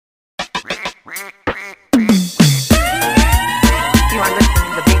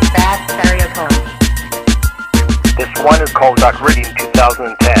Stock Riddim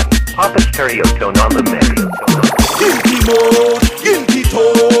 2010. Pop a stereo tone on the mix. Guilty mode, guilty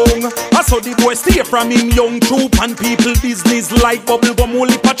tongue. I saw the boy stay from him young troop and people business like bubble gum.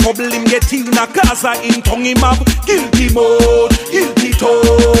 Only for trouble him get in a casa in tongue him up. Guilty mode, guilty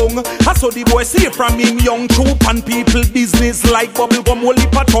tongue. I saw the boy stay from him young troop and people business like bubble gum. Only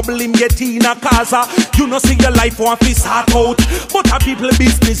for trouble him get in a casa. You know see your life want to start out, but a people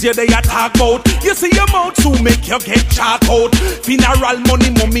business yeah they attack out. You see your mouth to make you get chat out. Funeral money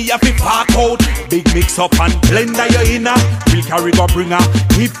mommy have to park out. Big mix up and blender you in a real carry go bring her.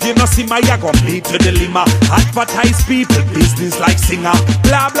 If you no see my ya go beat to the lima. Advertise people business like singer.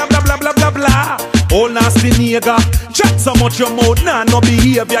 Blah blah blah blah blah blah blah. All nasty nigga. Chat so much your mouth nah no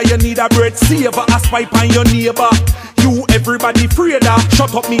behavior. You need a bread saver. A spike on your neighbor. You everybody afraid of.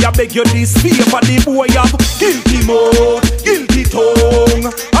 Shut up me I beg you this favor. The boy have guilty mouth, guilty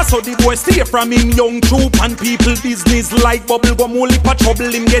tongue. I saw the boy stay from him young troop and people business like bubble gum. Only for trouble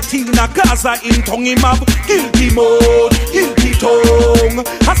him get in a casa in tongue him have guilty mouth, guilty tongue.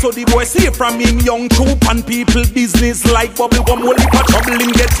 I saw the boy stay from him young troop and people business like bubble gum. Only for trouble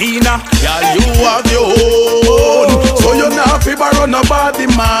him get in a. Girl you have your own, so you not fi borrow nobody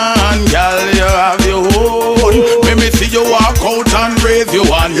man. Girl you have your own. Let me see you walk out and raise your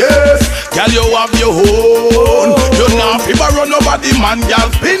hand. Yes, girl you have your own. You not fi borrow nobody man. Girl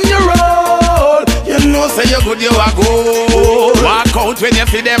spin your roll. You know say you good you a go. Walk out when you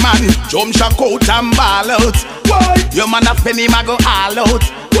see them man. Jump shot out and ball out. Why? Your man a spin him a go all out.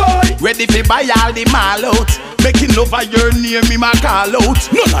 Why? Ready fi buy all the mall out. Making love of your name, me ma call out.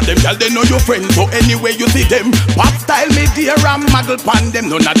 None of them girl they know your friends, so anyway you see them. Pop style me dear and muggle pan them.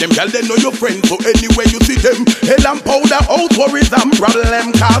 None of them girl they know your friends, so anyway you see them. Hell and powder out worries and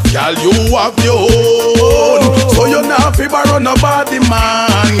problem cause girl you have your own. So you not fi borrow nobody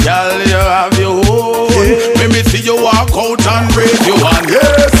man. Girl you have your own. Let me see you walk out and raise your hand.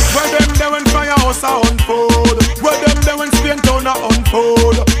 Yes. Where them there when firehouse a unfold. Where them there when Spain town a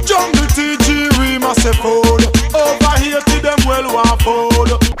unfold. Jungle TG we must say fold. Over here to them well want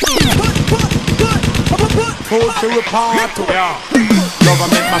fold. Fold to a part. Yeah.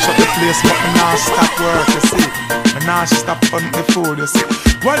 Government mash up the place but me nah stop work you see. Me nah stop on the food you see.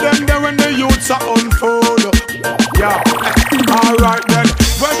 Where them there when the youths a unfold. Yeah. Alright then.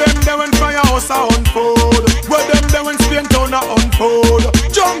 Where them there when firehouse a unfold. Where them there when Spain town a unfold.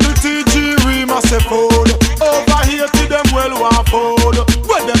 Jungle TG we must say fold. Over here to them well want fold.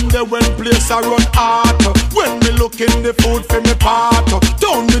 Where them there when place a run hard. When me look in the food for me part.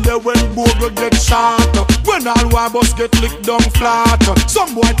 Down me there when bogle get shot. When all one bus get licked down flat.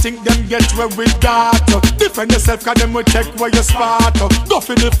 Some boy think them get where we got. Defend yourself cause them will check where you spot. Go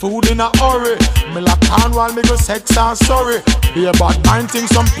for the food in a hurry. Me like can while me go sex and sorry. Be about 9 things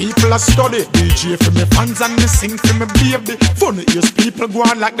some people a study. DJ for me fans and me sing for me baby. Funny is people go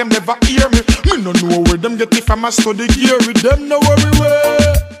on like them never hear me. Me no know where them get it from a study gear. With them no worry way.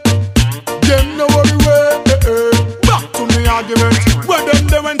 Them no worry way. Back to me argument. Where them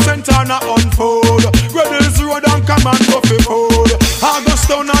they went Santana unfold. Rebels road and command go fi fold.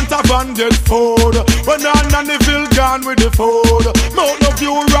 Augustown and Tavan get fold. When on the field gone with the fold. Mount of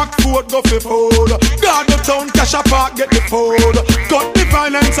you rock foot go fi fold. Guard the town cash a park get the fold. Cut the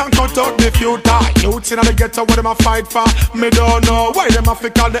violence and cut out the future. Youths inna the ghetto what them a fight for. Me don't know why them a fi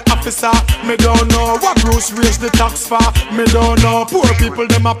call the officer. Me don't know what Bruce raise the tax for. Me don't know poor people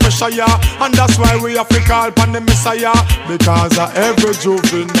them a pressure ya. And that's why we have to call upon the Messiah. Because every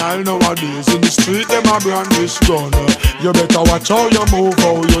juvenile nowadays in the street them a brandish gun. You better watch how you move,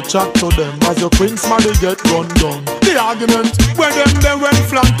 how you chat to them. As your queen's money get run down. The argument where them they when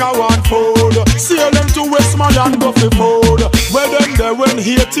flank a one fold. Sail them to Westmoreland go fi fold. Where them they when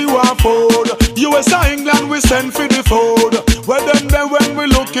Haiti want fold. US and England we send for the fold. Where them they when we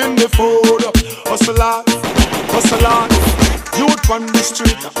look in the fold. Hustle on, hustle on. Youth on the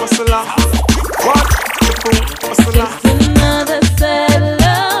street, hustle on. What? The food, hustle on. It's another sad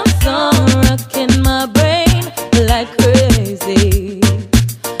love song rocking my brain like crazy.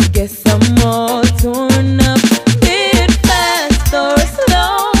 Guess I'm all torn up. Bit fast or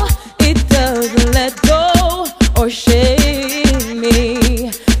slow, it doesn't let go or shake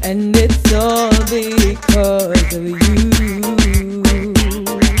me, and it's all because of you.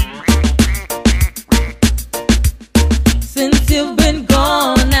 Since you've been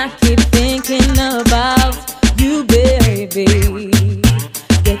gone, I keep thinking about you, baby.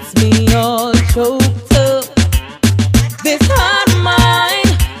 Gets me all choked up. This heart of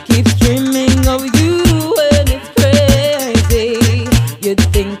mine keeps dreaming of you, and it's crazy. You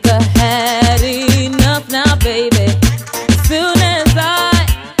think I had enough now, baby. As soon as I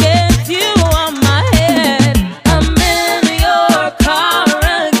get you on my head, I'm in your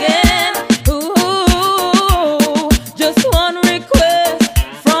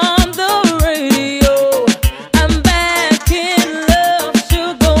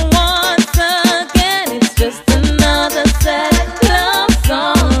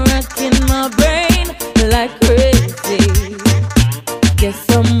get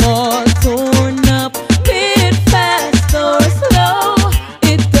some more.